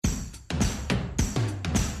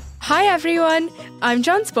Hi everyone! I'm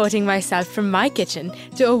transporting myself from my kitchen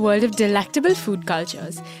to a world of delectable food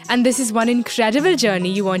cultures, and this is one incredible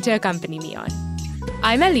journey you want to accompany me on.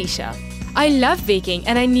 I'm Alicia. I love baking,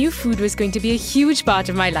 and I knew food was going to be a huge part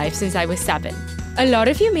of my life since I was 7. A lot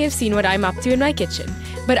of you may have seen what I'm up to in my kitchen,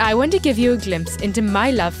 but I want to give you a glimpse into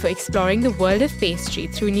my love for exploring the world of pastry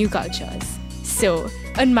through new cultures. So,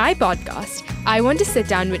 on my podcast, I want to sit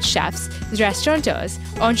down with chefs, restaurateurs,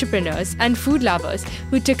 entrepreneurs, and food lovers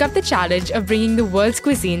who took up the challenge of bringing the world's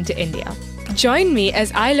cuisine to India. Join me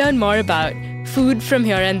as I learn more about food from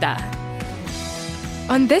here and there.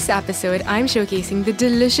 On this episode, I'm showcasing the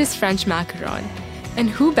delicious French macaron. And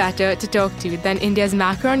who better to talk to than India's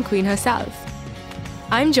macaron queen herself?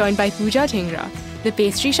 I'm joined by Pooja Dhingra, the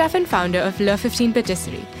pastry chef and founder of Le15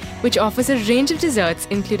 Patisserie, which offers a range of desserts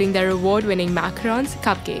including their award-winning macarons,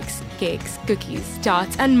 cupcakes, cakes, cookies,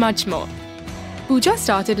 tarts, and much more. Pooja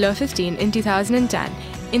started Le15 in 2010,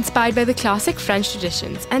 inspired by the classic French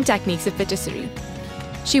traditions and techniques of patisserie.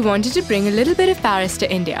 She wanted to bring a little bit of Paris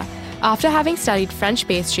to India after having studied French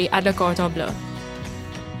pastry at Le Cordon Bleu.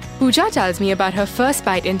 Pooja tells me about her first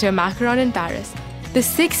bite into a macaron in Paris, the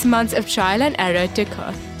 6 months of trial and error it took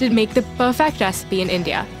her to make the perfect recipe in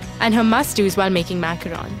India, and her must-dos while making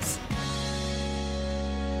macarons.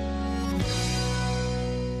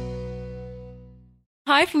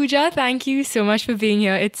 Hi Pooja, thank you so much for being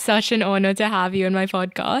here. It's such an honor to have you on my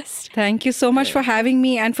podcast. Thank you so much for having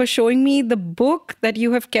me and for showing me the book that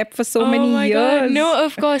you have kept for so many years. God. No,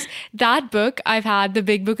 of course. That book, I've had, the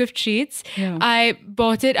Big Book of Treats. Yeah. I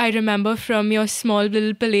bought it, I remember, from your small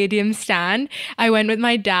little Palladium stand. I went with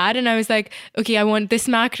my dad and I was like, okay, I want this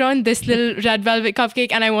macaron, this little red velvet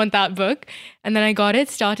cupcake, and I want that book. And then I got it,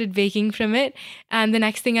 started baking from it. And the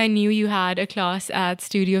next thing I knew, you had a class at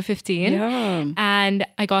Studio 15. Yeah. And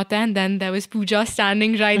I got there and then there was Pooja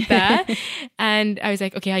standing right there. And I was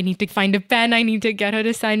like, okay, I need to find a pen. I need to get her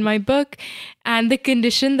to sign my book. And the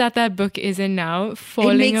condition that book is in now,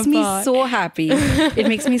 falling apart. It makes me so happy. It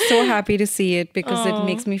makes me so happy to see it because it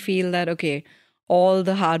makes me feel that, okay, all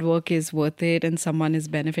the hard work is worth it and someone is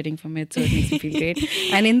benefiting from it. So it makes me feel great.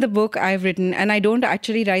 And in the book I've written, and I don't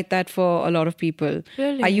actually write that for a lot of people.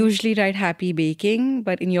 Really? I usually write happy baking,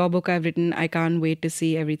 but in your book I've written, I can't wait to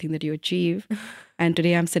see everything that you achieve. And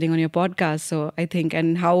today I'm sitting on your podcast. So I think,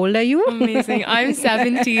 and how old are you? Amazing. I'm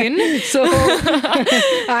 17. So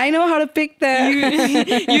I know how to pick them.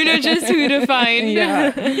 You know just who to find.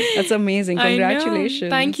 Yeah, that's amazing.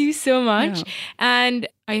 Congratulations. Thank you so much. Yeah. And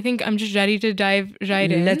I think I'm just ready to dive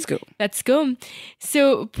right in. Let's go.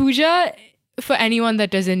 So Pooja, for anyone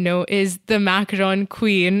that doesn't know, is the macaron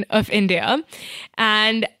queen of India.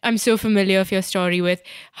 And I'm so familiar with your story with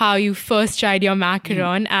how you first tried your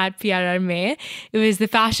macaron at Pierre Hermé. It was the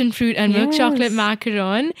passion fruit and milk chocolate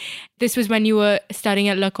macaron. This was when you were studying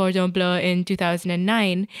at Le Cordon Bleu in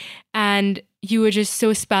 2009. And you were just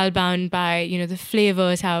so spellbound by, the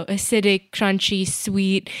flavors, how acidic, crunchy,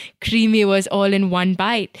 sweet, creamy was all in one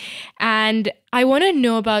bite. And I want to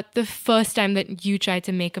know about the first time that you tried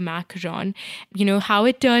to make a macaron, how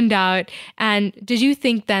it turned out. And did you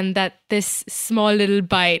think then that this small little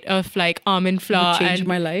bite of like almond flour would change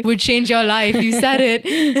my life? Would change your life? You said it.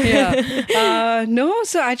 Yeah. No,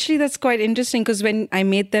 so actually that's quite interesting because when I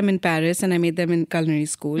made them in Paris and I made them in culinary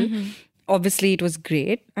school, obviously it was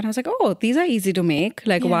great. And I was like, oh, these are easy to make.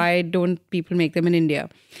 Like, why don't people make them in India?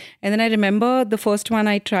 And then I remember the first one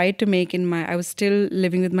I tried to make I was still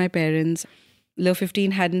living with my parents.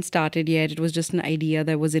 Le15 hadn't started yet. It was just an idea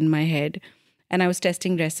that was in my head. And I was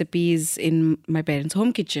testing recipes in my parents'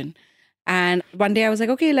 home kitchen. And one day I was like,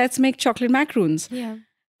 okay, let's make chocolate macaroons. Yeah.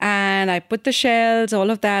 And I put the shells, all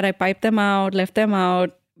of that. I piped them out, left them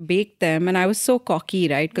out, baked them. And I was so cocky,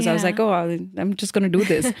 right? Because I was like, oh, I'm just going to do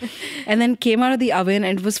this. And then came out of the oven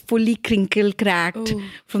and it was fully cracked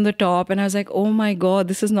from the top. And I was like, oh my God,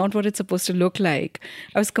 this is not what it's supposed to look like.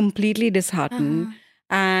 I was completely disheartened.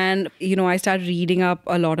 And, I started reading up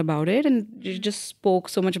a lot about it and it just spoke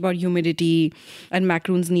so much about humidity and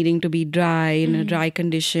macaroons needing to be dry in a dry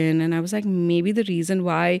condition. And I was like, maybe the reason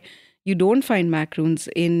why you don't find macaroons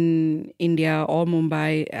in India or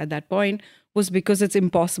Mumbai at that point was because it's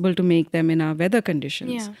impossible to make them in our weather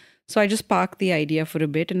conditions. Yeah. So I just parked the idea for a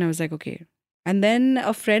bit and I was like, okay. And then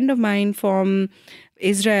a friend of mine from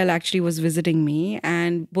Israel actually was visiting me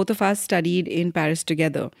and both of us studied in Paris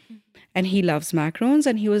together. And he loves macarons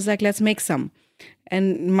and he was like, let's make some.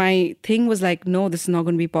 And my thing was like, no, this is not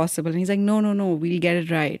going to be possible. And he's like, no, we'll get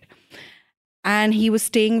it right. And he was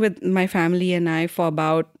staying with my family and I for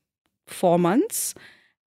about 4 months.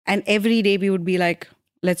 And every day we would be like,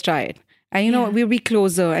 let's try it. And, we'd be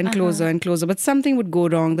closer and closer and closer. But something would go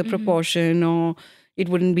wrong, the proportion or, it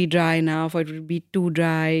wouldn't be dry enough or it would be too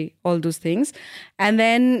dry, all those things. And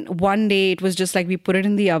then one day it was just like we put it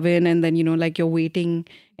in the oven and then, like you're waiting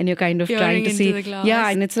and you're kind of trying Pouring to into see. the glass. Yeah,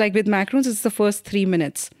 and it's like with macaroons, it's the first 3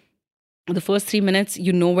 minutes. The first 3 minutes,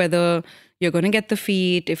 you know whether you're going to get the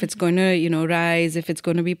feet, if it's going to, rise, if it's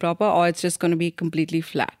going to be proper, or it's just going to be completely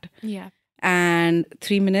flat. Yeah. And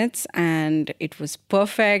 3 minutes and it was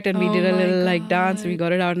perfect. And we did a little like dance. We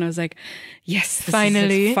got it out and I was like, yes, this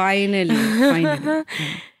Finally. is it. Finally. Yeah.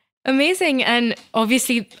 Amazing. And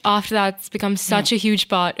obviously, after that, it's become such a huge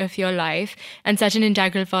part of your life and such an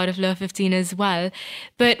integral part of Le15 as well.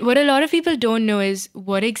 But what a lot of people don't know is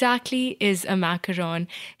what exactly is a macaron.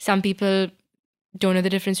 Some people don't know the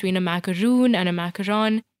difference between a macaroon and a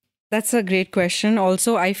macaron. That's a great question.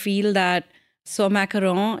 Also, I feel that a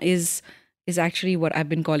macaron is actually what I've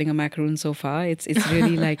been calling a macaroon so far. It's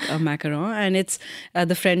really like a macaron, and it's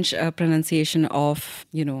the French pronunciation of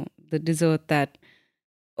the dessert that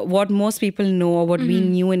what most people know or what we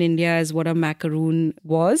knew in India as what a macaroon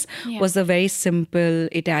was a very simple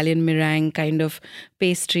Italian meringue kind of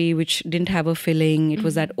pastry which didn't have a filling. It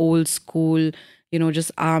was that old school,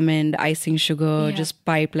 just almond, icing sugar, just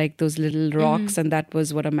pipe like those little rocks. And that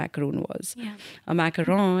was what a macaroon was. Yeah. A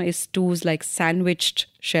macaron is two like sandwiched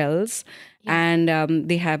shells and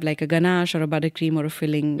they have like a ganache or a buttercream or a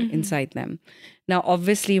filling inside them. Now,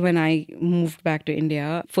 obviously, when I moved back to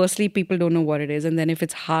India, firstly, people don't know what it is. And then if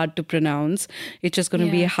it's hard to pronounce, it's just going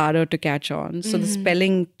to be harder to catch on. So the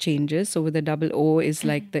spelling changes. So with the double O is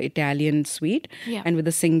like the Italian sweet. Yeah. And with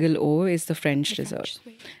the single O is the French dessert.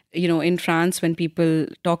 In France, when people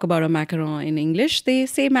talk about a macaron in English, they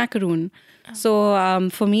say macaroon. So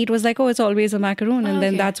for me, it was like, it's always a macaroon. And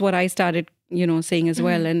then that's what I started saying as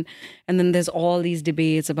well. And then there's all these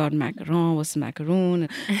debates about macaron versus macaroon.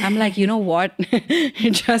 I'm like, you know what?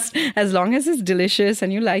 Just as long as it's delicious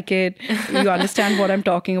and you like it, you understand what I'm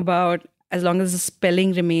talking about, as long as the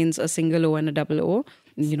spelling remains a single O and a double O,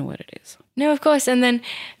 you know what it is. No, of course. And then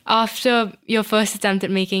after your first attempt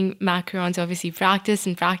at making macarons, obviously practice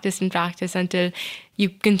and practice and practice until you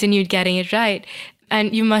continued getting it right.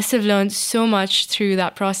 And you must have learned so much through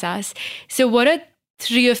that process. So what are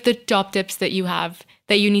 3 of the top tips that you have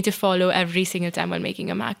that you need to follow every single time when making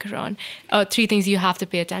a macaron? 3 things you have to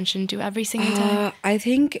pay attention to every single time? I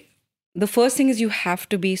think the first thing is you have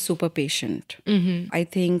to be super patient. I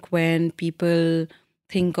think when people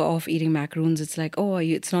think of eating macaroons, it's like,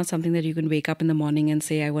 it's not something that you can wake up in the morning and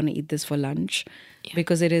say, I want to eat this for lunch,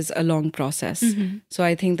 because it is a long process. So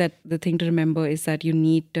I think that the thing to remember is that you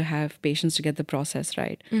need to have patience to get the process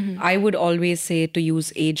right. I would always say to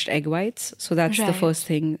use aged egg whites. So that's the first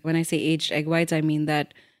thing. When I say aged egg whites, I mean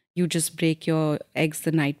that you just break your eggs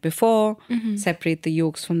the night before, separate the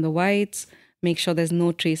yolks from the whites, make sure there's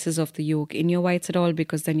no traces of the yolk in your whites at all,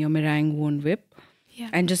 because then your meringue won't whip,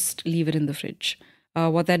 and just leave it in the fridge.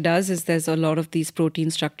 What that does is there's a lot of these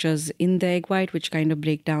protein structures in the egg white which kind of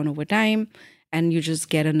break down over time, and you just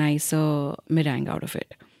get a nicer meringue out of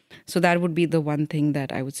it. So that would be the one thing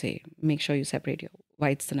that I would say. Make sure you separate your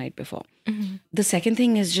whites the night before. The second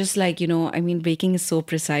thing is just like, baking is so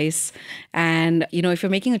precise. And, if you're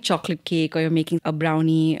making a chocolate cake or you're making a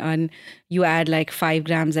brownie and you add like 5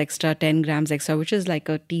 grams extra, 10 grams extra, which is like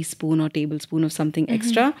a teaspoon or tablespoon of something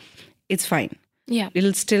extra, it's fine. Yeah.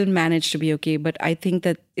 It'll still manage to be okay. But I think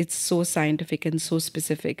that it's so scientific and so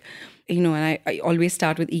specific, and I always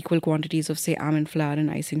start with equal quantities of, say, almond flour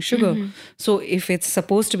and icing sugar. So if it's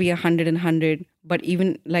supposed to be 100 and 100, but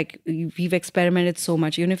even like we've experimented so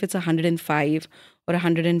much, even if it's 105 or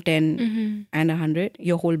 110 and 100,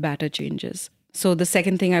 your whole batter changes. So the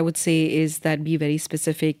second thing I would say is that be very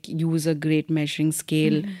specific, use a great measuring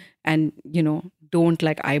scale, and, don't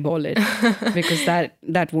like eyeball it, because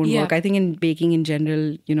that won't work. I think in baking in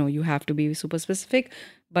general, you have to be super specific,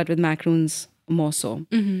 but with macaroons more so.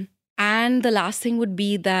 And the last thing would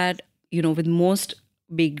be that, with most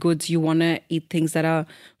baked goods, you want to eat things that are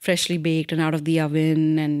freshly baked and out of the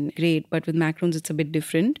oven and great. But with macaroons, it's a bit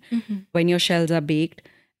different. When your shells are baked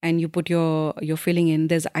and you put your filling in,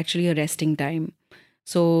 there's actually a resting time.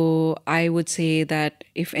 So I would say that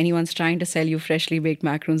if anyone's trying to sell you freshly baked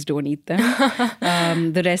macaroons, don't eat them.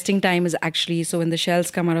 The resting time is actually, so when the shells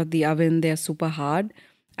come out of the oven, they're super hard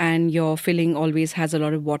and your filling always has a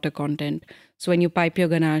lot of water content. So when you pipe your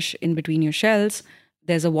ganache in between your shells,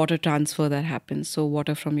 there's a water transfer that happens. So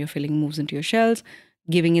water from your filling moves into your shells,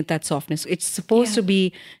 giving it that softness. It's supposed to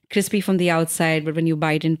be crispy from the outside, but when you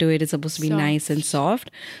bite into it, it's supposed to be nice and soft.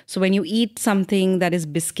 So when you eat something that is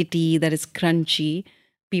biscuity, that is crunchy,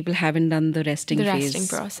 people haven't done the resting The phase resting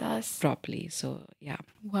process. properly. So, yeah.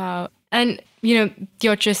 Wow. And,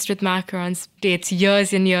 your tryst with macarons dates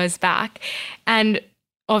years and years back. And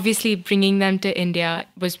obviously bringing them to India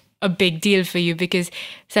was a big deal for you because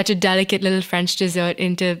such a delicate little French dessert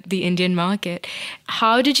into the Indian market.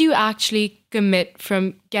 How did you actually commit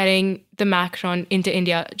from getting the macaron into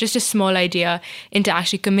India, just a small idea, into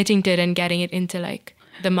actually committing to it and getting it into like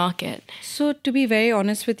the market? So, to be very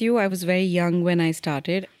honest with you, I was very young when I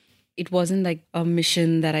started. It wasn't like a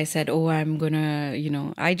mission that I said, oh, I'm gonna,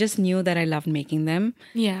 I just knew that I loved making them.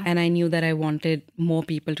 Yeah. And I knew that I wanted more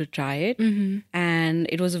people to try it. And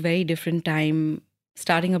it was a very different time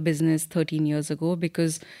starting a business 13 years ago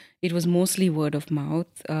because it was mostly word of mouth.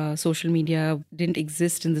 Social media didn't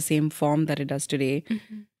exist in the same form that it does today.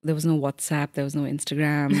 There was no WhatsApp, there was no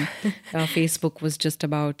Instagram. Facebook was just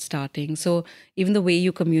about starting. So even the way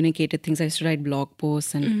you communicated things, I used to write blog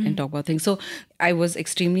posts and talk about things. So I was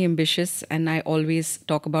extremely ambitious and I always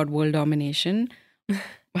talk about world domination.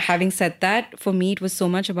 Having said that, for me, it was so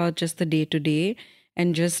much about just the day to day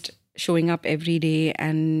and just showing up every day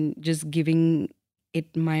and just giving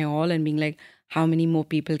it my all and being like, how many more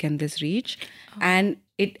people can this reach? And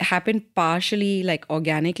it happened partially like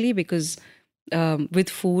organically because with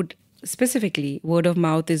food specifically, word of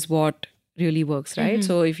mouth is what really works, right?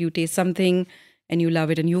 So if you taste something and you love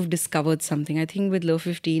it and you've discovered something, I think with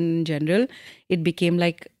Le15 in general, it became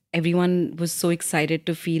like everyone was so excited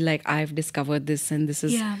to feel like I've discovered this and this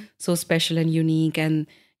is so special and unique. And,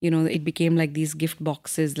 it became like these gift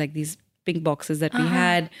boxes, like these pink boxes that we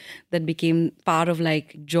had that became part of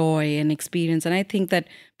like joy and experience. And I think that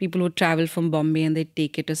people would travel from Bombay and they'd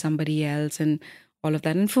take it to somebody else and all of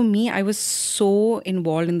that. And for me, I was so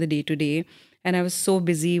involved in the day to day and I was so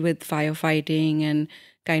busy with firefighting and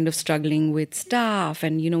kind of struggling with staff.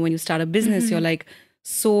 And, when you start a business, you're like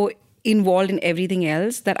so involved in everything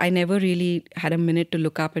else that I never really had a minute to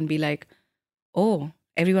look up and be like, oh,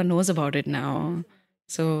 everyone knows about it now.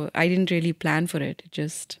 So I didn't really plan for it. It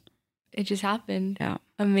just happened. Yeah.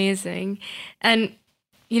 Amazing. And,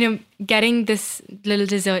 getting this little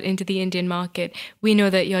dessert into the Indian market, we know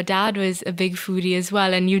that your dad was a big foodie as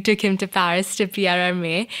well. And you took him to Paris to Pierre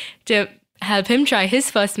Hermé to help him try his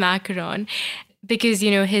first macaron because,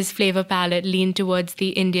 his flavor palette leaned towards the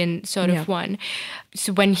Indian sort of one.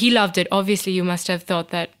 So when he loved it, obviously you must have thought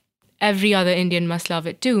that every other Indian must love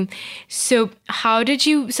it too. So how did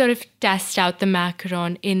you sort of test out the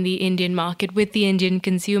macaron in the Indian market with the Indian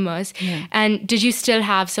consumers? Yeah. And did you still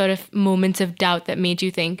have sort of moments of doubt that made you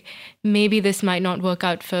think maybe this might not work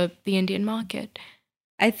out for the Indian market?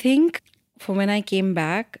 I think for when I came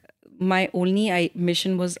back, my only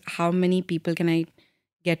mission was how many people can I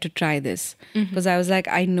get to try this? Because I was like,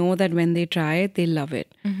 I know that when they try it, they love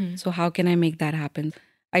it. So how can I make that happen?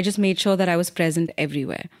 I just made sure that I was present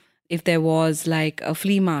everywhere. If there was like a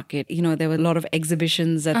flea market, there were a lot of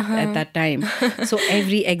exhibitions at that time. So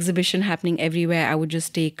every exhibition happening everywhere, I would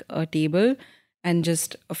just take a table and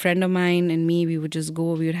just a friend of mine and me, we would just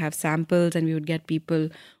go, we would have samples and we would get people,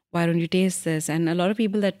 why don't you taste this? And a lot of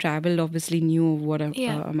people that traveled obviously knew what a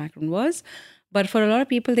macaron was. But for a lot of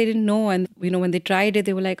people, they didn't know. And, when they tried it,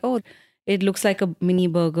 they were like, oh, it looks like a mini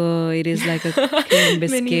burger. It is like a cream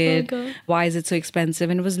biscuit. Why is it so expensive?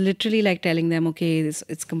 And it was literally like telling them, okay,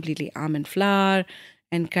 it's completely almond flour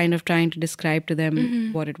and kind of trying to describe to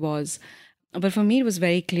them what it was. But for me, it was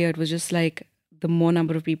very clear. It was just like the more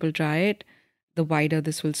number of people try it, the wider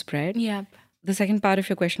this will spread. Yep. The second part of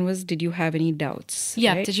your question was, did you have any doubts?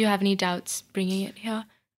 Yeah. Right? Did you have any doubts bringing it here?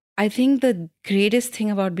 I think the greatest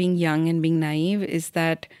thing about being young and being naive is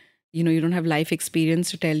that, you don't have life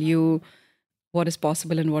experience to tell you what is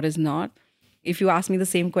possible and what is not. If you ask me the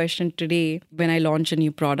same question today, when I launch a new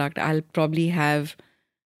product, I'll probably have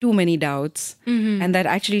too many doubts. And that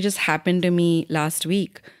actually just happened to me last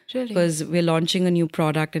week. Really? Because we're launching a new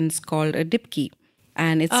product and it's called a dip key.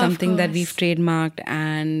 And it's something that we've trademarked.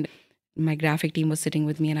 And my graphic team was sitting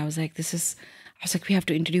with me and I was like, we have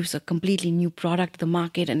to introduce a completely new product to the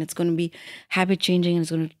market and it's going to be habit changing and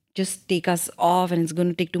it's going to just take us off and it's going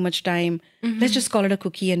to take too much time. Let's just call it a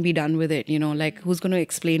cookie and be done with it. Like who's going to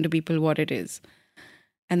explain to people what it is?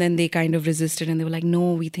 And then they kind of resisted and they were like,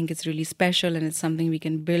 no, we think it's really special and it's something we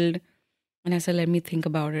can build. And I said, let me think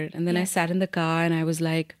about it. And then I sat in the car and I was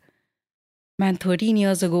like, man, 13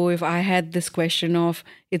 years ago, if I had this question of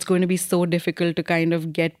it's going to be so difficult to kind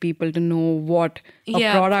of get people to know what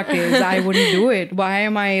a product is, I wouldn't do it. Why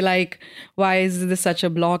is this such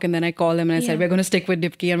a block? And then I called them and I said, we're going to stick with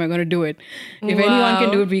Dipki and we're going to do it. If anyone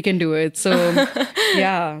can do it, we can do it. So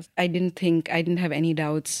I didn't have any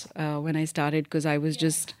doubts when I started because I was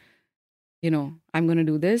just I'm going to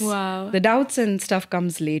do this. Wow. The doubts and stuff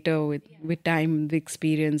comes later with time, the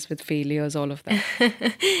experience, with failures, all of that.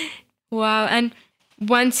 Wow. And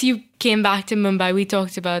once you came back to Mumbai, we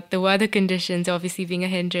talked about the weather conditions obviously being a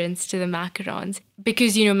hindrance to the macarons.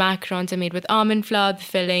 Because, macarons are made with almond flour, the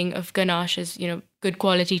filling of ganache is, good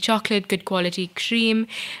quality chocolate, good quality cream,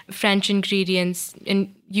 French ingredients.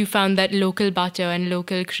 And you found that local butter and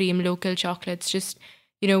local cream, local chocolates just,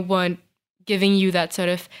 weren't giving you that sort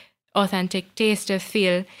of authentic taste or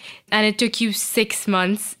feel. And it took you 6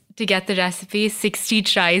 months to get the recipe, 60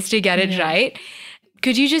 tries to get it right.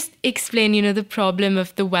 Could you just explain, the problem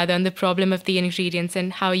of the weather and the problem of the ingredients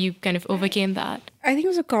and how you kind of overcame that? I think it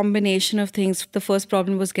was a combination of things. The first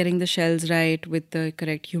problem was getting the shells right with the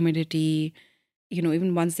correct humidity.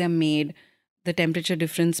 Even once they're made, the temperature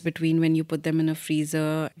difference between when you put them in a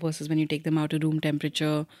freezer versus when you take them out to room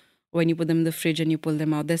temperature, when you put them in the fridge and you pull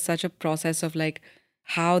them out. There's such a process of like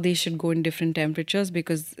how they should go in different temperatures,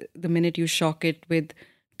 because the minute you shock it with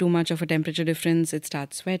too much of a temperature difference, it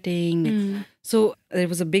starts sweating. So there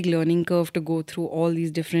was a big learning curve to go through all these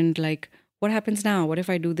different, like, what happens now? What if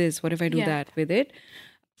I do this? What if I do that with it?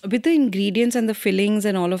 With the ingredients and the fillings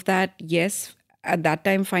and all of that, yes, at that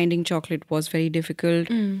time finding chocolate was very difficult.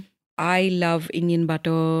 I love Indian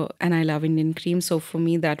butter and I love Indian cream. So for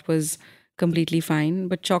me, that was completely fine.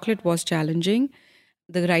 But chocolate was challenging.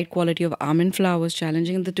 The right quality of almond flour was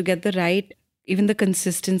challenging. To get the right, even the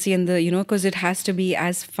consistency and the, because it has to be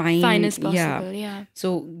as fine as possible. Yeah.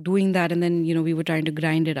 So doing that, and then, we were trying to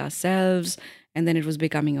grind it ourselves, and then it was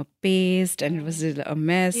becoming a paste and it was a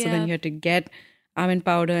mess. So then you had to get almond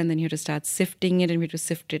powder, and then you had to start sifting it, and we had to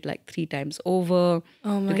sift it like 3 times over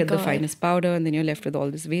to get the finest powder, and then you're left with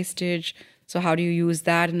all this wastage. So how do you use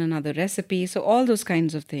that in another recipe? So all those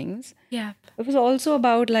kinds of things. Yeah. It was also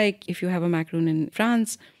about, like, if you have a macaron in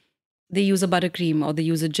France, they use a buttercream or they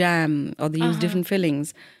use a jam or they use different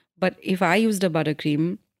fillings. But if I used a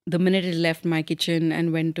buttercream, the minute it left my kitchen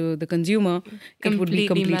and went to the consumer, it would be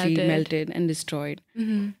completely melted and destroyed.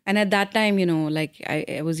 And at that time, like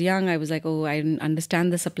I was young, I was like, I didn't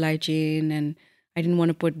understand the supply chain, and I didn't want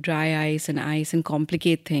to put dry ice and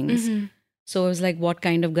complicate things. So I was like, what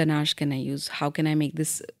kind of ganache can I use? How can I make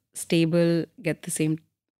this stable, get the same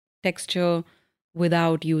texture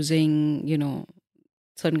without using,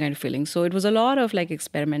 certain kind of filling? So it was a lot of like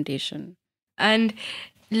experimentation. And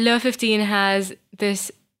Le15 has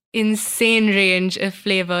this insane range of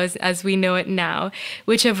flavors as we know it now,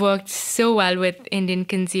 which have worked so well with Indian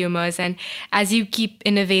consumers. And as you keep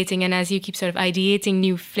innovating and as you keep sort of ideating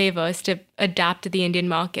new flavors to adapt to the Indian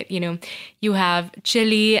market, you have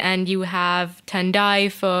chili and you have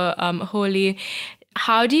thandai for Holi.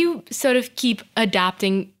 How do you sort of keep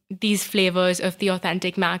adapting these flavors of the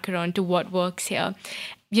authentic macaron to what works here,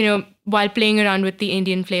 while playing around with the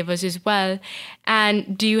Indian flavors as well?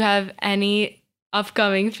 And do you have any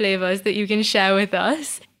upcoming flavors that you can share with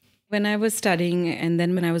us? When I was studying and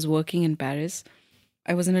then when I was working in Paris,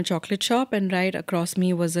 I was in a chocolate shop, and right across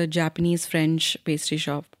me was a Japanese French pastry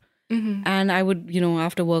shop. And I would,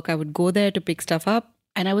 after work, I would go there to pick stuff up.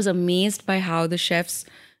 And I was amazed by how the chefs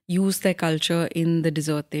use their culture in the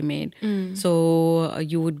dessert they made. So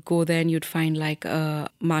you would go there and you'd find like a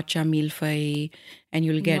matcha millefeuille, and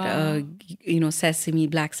you'll get a, sesame,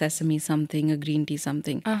 black sesame something, a green tea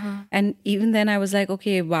something. And even then I was like,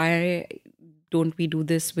 okay, why don't we do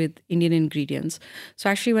this with Indian ingredients? So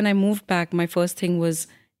actually when I moved back, my first thing was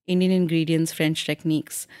Indian ingredients, French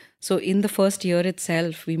techniques. So in the first year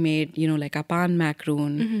itself, we made, like a pan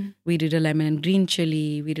macaron. We did a lemon and green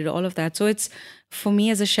chili. We did all of that. So it's, for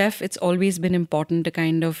me as a chef, it's always been important to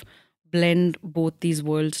kind of blend both these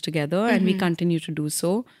worlds together. And we continue to do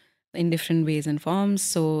so in different ways and forms.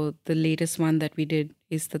 So the latest one that we did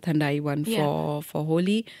is the thandai one for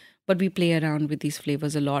Holi. But we play around with these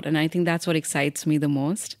flavors a lot. And I think that's what excites me the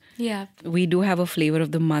most. Yeah. We do have a flavor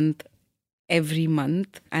of the month every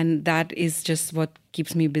month, and that is just what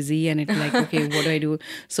keeps me busy. And it's like, okay, what do I do?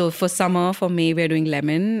 So for summer, for May, we're doing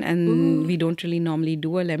lemon, and we don't really normally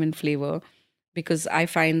do a lemon flavor, because I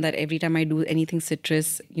find that every time I do anything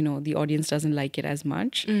citrus, the audience doesn't like it as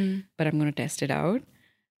much. But I'm going to test it out.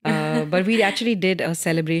 But we actually did a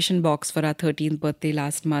celebration box for our 13th birthday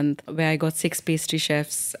last month, where I got 6 pastry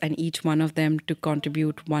chefs and each one of them to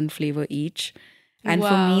contribute one flavor each. And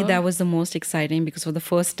for me, that was the most exciting, because for the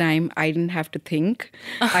first time, I didn't have to think.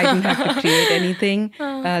 I didn't have to create anything.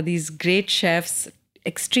 These great chefs,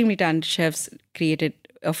 extremely talented chefs, created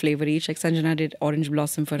a flavor each. Like Sanjana did orange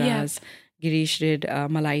blossom for us. Girish did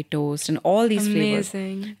malai toast and all these flavors.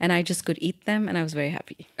 And I just could eat them and I was very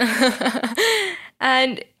happy.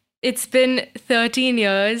 And It's been 13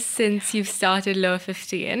 years since you've started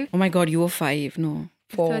Le15. Oh my God, you were 5. No.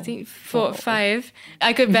 4. 13, 5.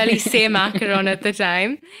 I could barely say macaron at the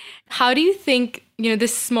time. How do you think,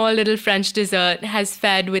 this small little French dessert has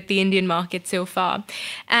fared with the Indian market so far?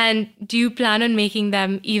 And do you plan on making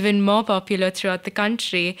them even more popular throughout the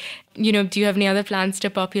country? Do you have any other plans to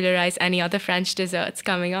popularize any other French desserts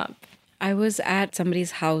coming up? I was at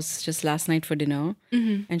somebody's house just last night for dinner,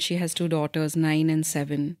 and she has 2 daughters, 9 and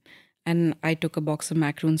 7. And I took a box of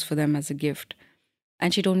macaroons for them as a gift.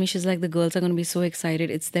 And she told me, she's like, the girls are going to be so excited.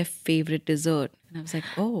 It's their favorite dessert. And I was like,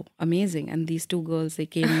 oh, amazing. And these 2 girls, they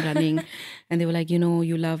came running and they were like,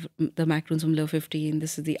 you love the macaroons from Le15.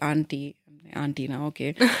 This is the auntie. Auntie now,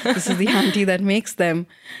 okay. This is the auntie that makes them.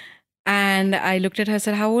 And I looked at her and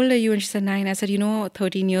said, how old are you? And she said, 9. I said,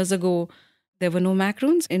 13 years ago, there were no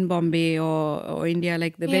macaroons in Bombay or India,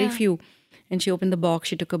 like very few. And she opened the box,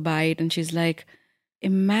 she took a bite and she's like,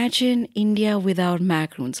 imagine India without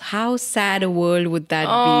macaroons. How sad a world would that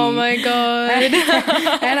be? Oh my God.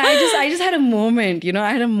 And I just had a moment,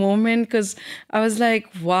 I had a moment because I was like,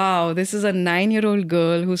 wow, this is a 9-year-old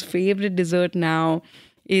girl whose favorite dessert now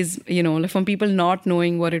is, from people not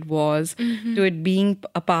knowing what it was to it being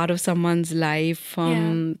a part of someone's life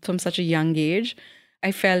from such a young age.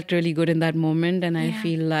 I felt really good in that moment. And I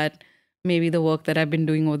feel that maybe the work that I've been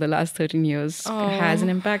doing over the last 13 years has an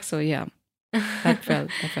impact. So yeah. That felt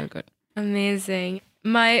good. Amazing.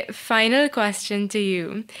 My final question to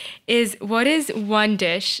you is, what is one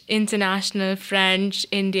dish, international, French,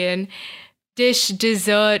 Indian, dish,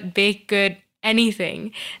 dessert, baked good,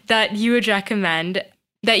 anything that you would recommend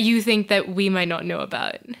that you think that we might not know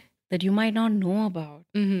about? That you might not know about?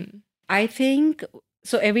 I think,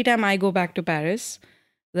 so every time I go back to Paris,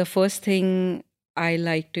 the first thing I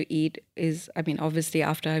like to eat is, obviously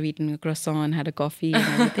after I've eaten a croissant, had a coffee and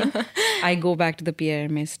everything, I go back to the Pierre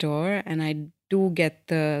Hermé store and I do get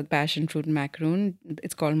the passion fruit macaroon.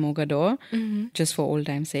 It's called Mogador, just for old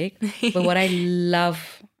time's sake. But what I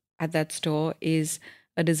love at that store is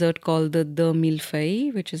a dessert called the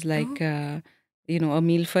millefeuille, which is like, a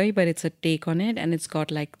millefeuille, but it's a take on it. And it's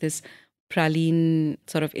got like this praline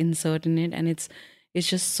sort of insert in it. And it's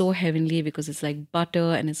just so heavenly because it's like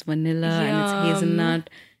butter and it's vanilla and it's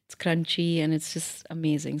hazelnut. It's crunchy and it's just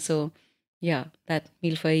amazing. So yeah, that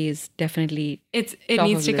millefeuille is definitely it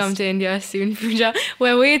needs to come to India soon, Pooja.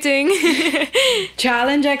 We're waiting.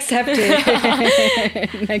 Challenge accepted.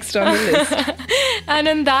 Next on the list. And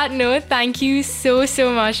on that note, thank you so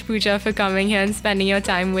much, Pooja, for coming here and spending your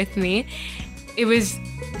time with me. It was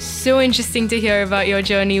so interesting to hear about your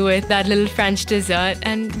journey with that little French dessert.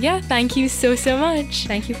 And yeah, thank you so much.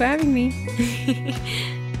 Thank you for having me.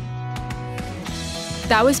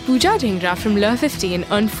 That was Pooja Dhingra from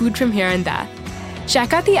Le15 on Food From Here and There.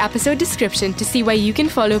 Check out the episode description to see where you can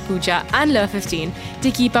follow Pooja and Le15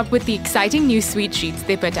 to keep up with the exciting new sweet treats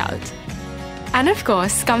they put out. And of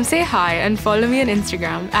course, come say hi and follow me on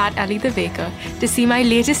Instagram @EllieTheBaker to see my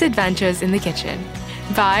latest adventures in the kitchen.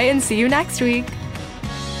 Bye and see you next week.